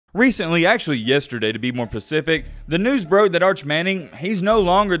Recently, actually yesterday to be more specific, the news broke that Arch Manning, he's no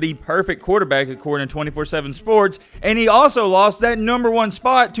longer the perfect quarterback according to 24/7 Sports, and he also lost that #1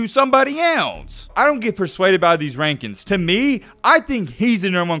 spot to somebody else. I don't get persuaded by these rankings. To me, I think he's the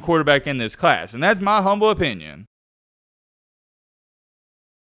 #1 quarterback in this class, and that's my humble opinion.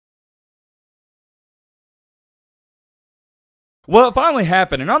 Well, it finally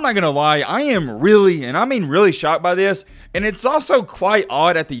happened, and I'm not going to lie, I am really, and I mean really shocked by this, and it's also quite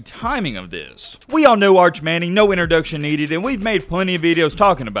odd at the timing of this. We all know Arch Manning, no introduction needed, and we've made plenty of videos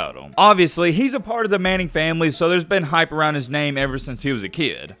talking about him. Obviously, he's a part of the Manning family, so there's been hype around his name ever since he was a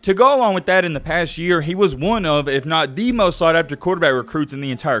kid. To go along with that, in the past year, he was one of, if not the most sought after quarterback recruits in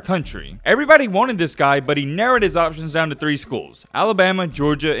the entire country. Everybody wanted this guy, but he narrowed his options down to 3 schools: Alabama,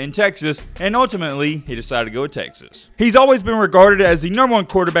 Georgia, and Texas, and ultimately, he decided to go with Texas. He's always been regarded as the #1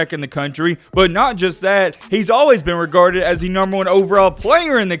 quarterback in the country, but not just that, he's always been regarded as the #1 overall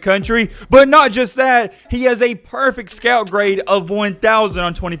player in the country, but not just that, he has a perfect scout grade of 1,000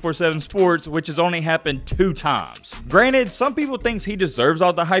 on 24/7 Sports, which has only happened 2 times. Granted, some people think he deserves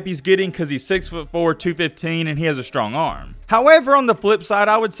all the hype he's getting because he's 6'4", 215, and he has a strong arm. However, on the flip side,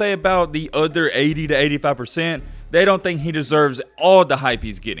 I would say about the other 80 to 85%, they don't think he deserves all the hype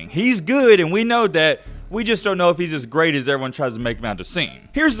he's getting. He's good, and we know that. We just don't know if he's as great as everyone tries to make him out to seem.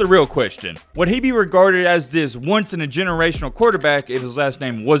 Here's the real question. Would he be regarded as this once-in-a-generational quarterback if his last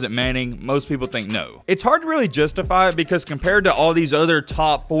name wasn't Manning? Most people think no. It's hard to really justify it because compared to all these other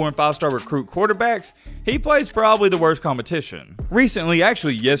top 4- and 5-star recruit quarterbacks, he plays probably the worst competition. Recently,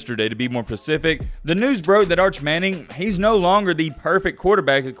 actually yesterday to be more specific, the news broke that Arch Manning, he's no longer the perfect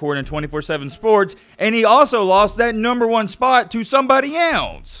quarterback according to 24/7 Sports, and he also lost that #1 spot to somebody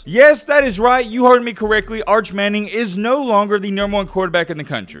else. Yes, that is right, you heard me correctly. Arch Manning is no longer the #1 quarterback in the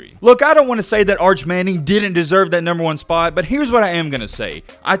country. Look, I don't want to say that Arch Manning didn't deserve that #1 spot, but here's what I am going to say.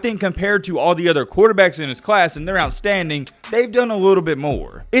 I think compared to all the other quarterbacks in his class, and they're outstanding, they've done a little bit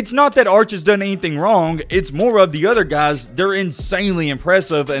more. It's not that Arch has done anything wrong, it's more of the other guys, they're insanely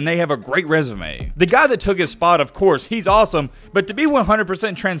impressive and they have a great resume. The guy that took his spot, of course, he's awesome, but to be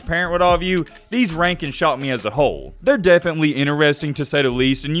 100% transparent with all of you, these rankings shock me as a whole. They're definitely interesting to say the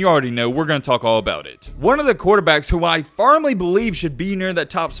least, and you already know we're going to talk all about it. One of the quarterbacks who I firmly believe should be near that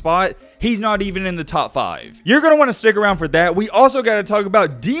top spot, he's not even in the top 5. You're going to want to stick around for that. We also got to talk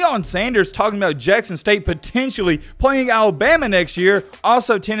about Deion Sanders talking about Jackson State potentially playing Alabama next year.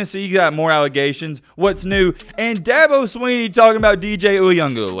 Also, Tennessee got more allegations. What's new? And Dabo Swinney talking about DJ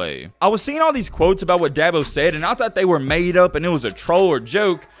Uiagalelei. I was seeing all these quotes about what Dabo said, and I thought they were made up and it was a troll or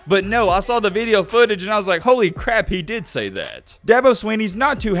joke. But no, I saw the video footage and I was like, holy crap, he did say that. Dabo Swinney's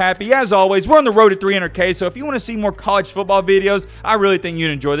not too happy. As always, we're on the road to 300K, so if you want to see more college football videos, I really think you'd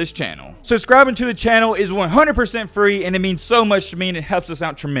enjoy this channel. Subscribing to the channel is 100% free, and it means so much to me and it helps us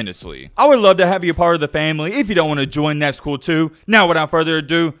out tremendously. I would love to have you a part of the family. If you don't want to join, that's cool too. Now, without further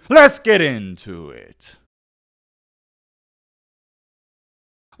ado, let's get into it.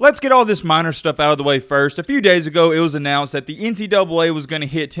 Let's get all this minor stuff out of the way first. A few days ago, it was announced that the NCAA was going to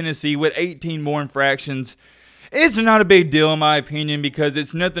hit Tennessee with 18 more infractions. It's not a big deal in my opinion because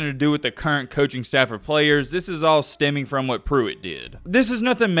it's nothing to do with the current coaching staff or players. This is all stemming from what Pruitt did. This is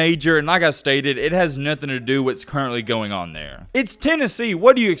nothing major, and like I stated, it has nothing to do with what's currently going on there. It's Tennessee.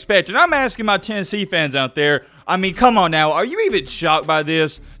 What do you expect? And I'm asking my Tennessee fans out there, I mean, come on now, are you even shocked by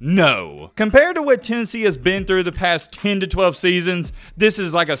this? No. Compared to what Tennessee has been through the past 10 to 12 seasons, this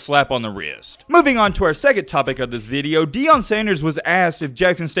is like a slap on the wrist. Moving on to our second topic of this video, Deion Sanders was asked if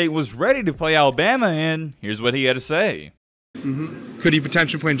Jackson State was ready to play Alabama, and here's what he had to say. Could he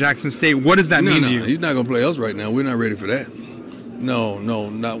potentially play in Jackson State? What does that mean to you? He's not going to play us right now. We're not ready for that. No,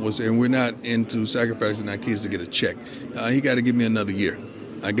 not what's, and we're not into sacrificing our kids to get a check. He got to give me another year.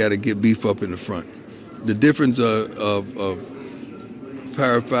 I got to get beef up in the front. The difference of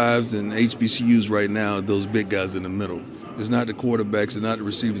Power 5s and HBCUs right now are those big guys in the middle. It's not the quarterbacks, it's not the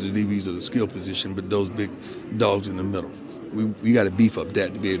receivers, the DBs, or the skill position, but those big dogs in the middle. We got to beef up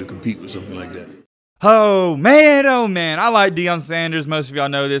that to be able to compete with something like that. Oh man, I like Deion Sanders. Most of y'all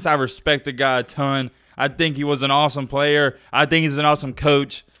know this. I respect the guy a ton. I think he was an awesome player. I think he's an awesome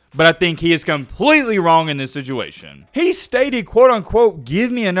coach. But I think he is completely wrong in this situation. He stated, quote unquote,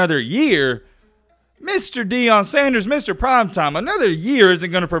 give me another year. Mr. Deion Sanders, Mr. Primetime, another year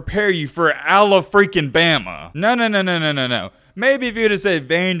isn't going to prepare you for Bama. No. Maybe if you would have said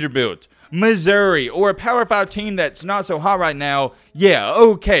Vanderbilt, Missouri, or a Power 5 team that's not so hot right now, yeah,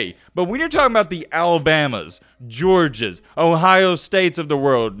 okay. But when you're talking about the Alabamas, Georgias, Ohio States of the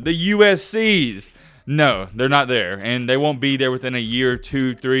world, the USCs, No, they're not there, and they won't be there within a year,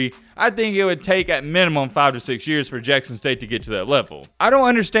 2, 3. I think it would take at minimum 5 to 6 years for Jackson State to get to that level. I don't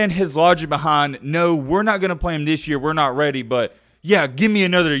understand his logic behind, no, we're not going to play him this year, we're not ready, but yeah, give me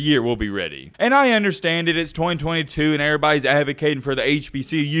another year, we'll be ready. And I understand it, it's 2022 and everybody's advocating for the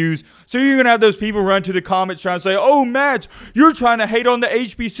HBCUs, so you're going to have those people run to the comments trying to say, oh, Matt, you're trying to hate on the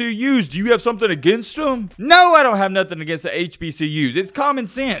HBCUs. Do you have something against them? No, I don't have nothing against the HBCUs. It's common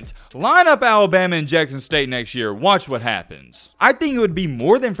sense. Line up Alabama and Jackson State next year. Watch what happens. I think it would be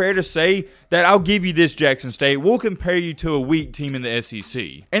more than fair to say that I'll give you this, Jackson State. We'll compare you to a weak team in the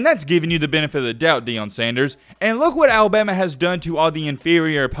SEC. And that's giving you the benefit of the doubt, Deion Sanders. And look what Alabama has done to all the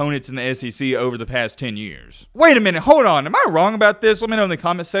inferior opponents in the SEC over the past 10 years. Wait a minute, hold on. Am I wrong about this? Let me know in the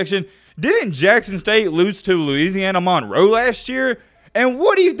comment section. Didn't Jackson State lose to Louisiana Monroe last year? And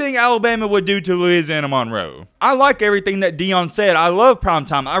what do you think Alabama would do to Louisiana Monroe? I like everything that Deion said. I love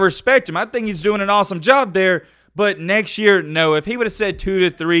Primetime. I respect him. I think he's doing an awesome job there. But next year, no. If he would have said 2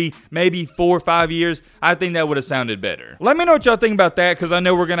 to 3, maybe 4 or 5 years, I think that would have sounded better. Let me know what y'all think about that, because I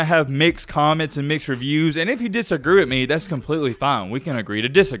know we're going to have mixed comments and mixed reviews. And if you disagree with me, that's completely fine. We can agree to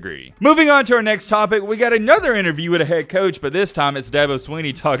disagree. Moving on to our next topic, we got another interview with a head coach, but this time it's Dabo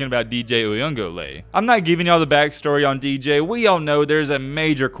Swinney talking about DJ Uyunglele. I'm not giving y'all the backstory on DJ. We all know there's a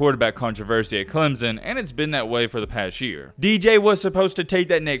major quarterback controversy at Clemson, and it's been that way for the past year. DJ was supposed to take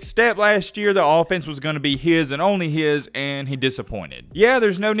that next step last year. The offense was going to be his and only his, and he disappointed. Yeah,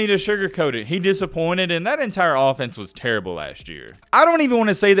 there's no need to sugarcoat it. He disappointed, and that entire offense was terrible last year. I don't even want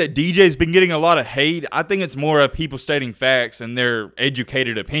to say that DJ's been getting a lot of hate. I think it's more of people stating facts and their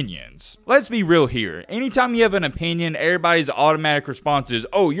educated opinions. Let's be real here. Anytime you have an opinion, everybody's automatic response is,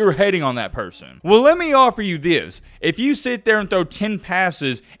 oh, you're hating on that person. Well, let me offer you this. If you sit there and throw 10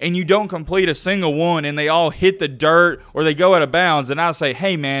 passes and you don't complete a single one and they all hit the dirt or they go out of bounds, and I say,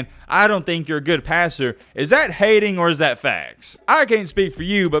 hey man, I don't think you're a good passer, is that hating or is that facts? I can't speak for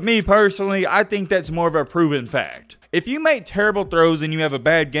you, but me personally, I think that's more of a proven fact. If you make terrible throws and you have a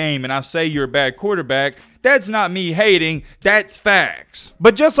bad game and I say you're a bad quarterback, that's not me hating, that's facts.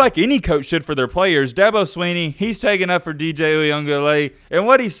 But just like any coach should for their players, Dabo Swinney, he's taking up for DJ Uyunglele, and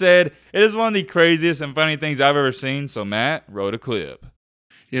what he said, it is one of the craziest and funny things I've ever seen, so Matt wrote a clip.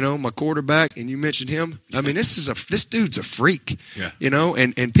 You know, my quarterback, and you mentioned him. I mean, this dude's a freak. Yeah. You know,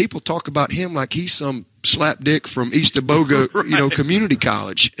 and people talk about him like he's some slapdick from East Aboga, right. You know, community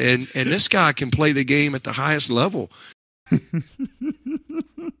college. And this guy can play the game at the highest level.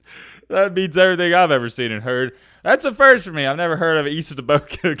 That beats everything I've ever seen and heard. That's a first for me. I've never heard of East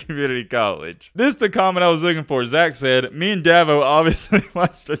Aboga Community College. This is the comment I was looking for. Zach said, me and Davo obviously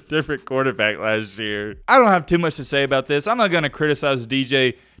watched a different quarterback last year. I don't have too much to say about this. I'm not going to criticize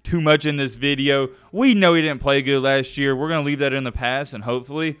DJ too much in this video. We know he didn't play good last year. We're going to leave that in the past, and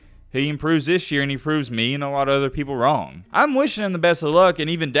hopefully he improves this year and he proves me and a lot of other people wrong. I'm wishing him the best of luck, and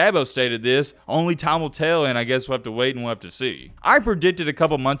even Dabo stated this. Only time will tell, and I guess we'll have to wait and we'll have to see. I predicted a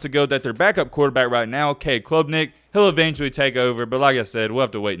couple months ago that their backup quarterback right now, Cade Klubnik, he'll eventually take over, but like I said, we'll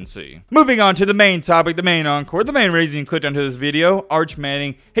have to wait and see. Moving on to the main topic, the main encore, the main reason you clicked onto this video, Arch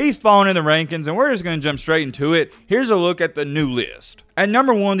Manning. He's fallen in the rankings, and we're just going to jump straight into it. Here's a look at the new list. At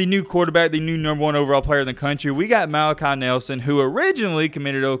number 1, the new quarterback, the new number 1 overall player in the country, we got Malachi Nelson, who originally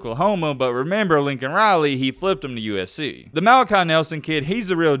committed to Oklahoma, but remember Lincoln Riley, he flipped him to USC. The Malachi Nelson kid, he's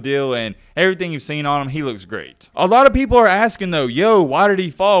the real deal, and everything you've seen on him, he looks great. A lot of people are asking though, yo, why did he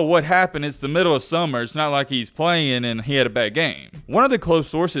fall? What happened? It's the middle of summer. It's not like he's playing and he had a bad game. One of the close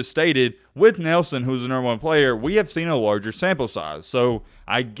sources stated, with Nelson, who's the number 1 player, we have seen a larger sample size. So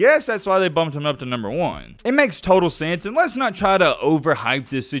I guess that's why they bumped him up to number 1. It makes total sense, and let's not try to overhype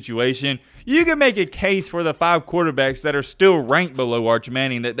this situation. You can make a case for the 5 quarterbacks that are still ranked below Arch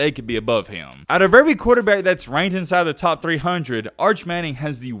Manning that they could be above him. Out of every quarterback that's ranked inside the top 300, Arch Manning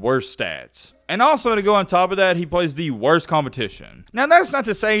has the worst stats. And also, to go on top of that, he plays the worst competition. Now, that's not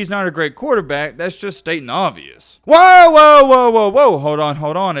to say he's not a great quarterback. That's just stating the obvious. Whoa, whoa, whoa, whoa, whoa.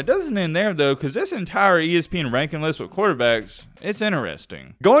 Hold on. It doesn't end there, though, because this entire ESPN ranking list with quarterbacks, it's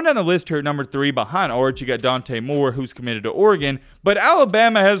interesting. Going down the list here at number 3, behind Arch, you got Dante Moore, who's committed to Oregon. But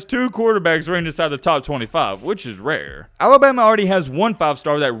Alabama has 2 quarterbacks ranked inside the top 25, which is rare. Alabama already has 1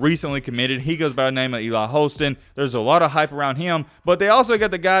 5-star that recently committed. He goes by the name of Eli Holston. There's a lot of hype around him, but they also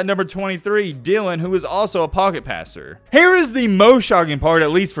got the guy at number 23, Dylan, who is also a pocket passer. Here is the most shocking part, at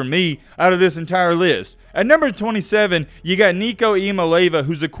least for me, out of this entire list. At number 27, you got Nico Iamaleava,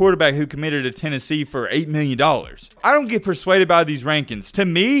 who's a quarterback who committed to Tennessee for $8 million. I don't get persuaded by these rankings. To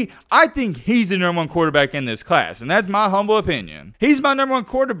me, I think he's the number one quarterback in this class, and that's my humble opinion. He's my number one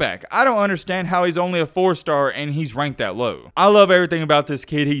quarterback. I don't understand how he's only a 4-star and he's ranked that low. I love everything about this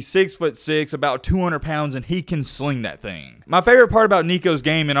kid. He's 6'6", about 200 pounds, and he can sling that thing. My favorite part about Nico's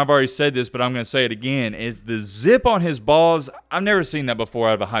game, and I've already said this, but I'm going to say it again, is the zip on his balls. I've never seen that before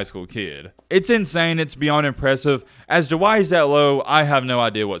out of a high school kid. It's insane. It's beyond impressive. As to why he's that low, I have no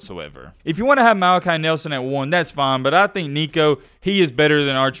idea whatsoever. If you want to have Malachi Nelson at 1, that's fine, but I think Nico, he is better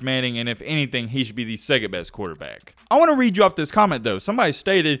than Arch Manning, and if anything, he should be the second best quarterback. I want to read you off this comment, though. Somebody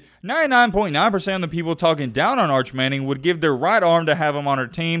stated 99.9% of the people talking down on Arch Manning would give their right arm to have him on her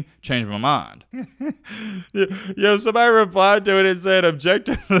team. Changed my mind. Yo, somebody replied to it and said,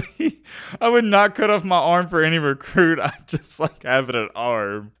 objectively, I would not cut off my arm for any recruit. I just like having an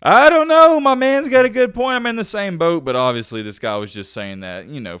arm. I don't know. My man's got a good point. I'm in the same boat, but obviously this guy was just saying that,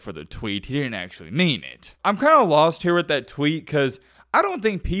 you know, for the tweet. He didn't actually mean it. I'm kind of lost here with that tweet because I don't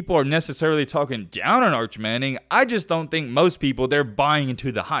think people are necessarily talking down on Arch Manning. I just don't think most people, they're buying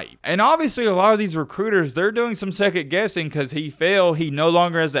into the hype. And obviously a lot of these recruiters, they're doing some second guessing because he failed. He no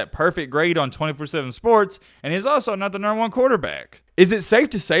longer has that perfect grade on 24/7 Sports, and he's also not the number one quarterback. Is it safe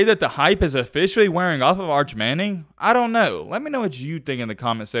to say that the hype is officially wearing off of Arch Manning? I don't know. Let me know what you think in the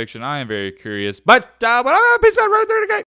comment section. I am very curious. But, peace out, road 30K.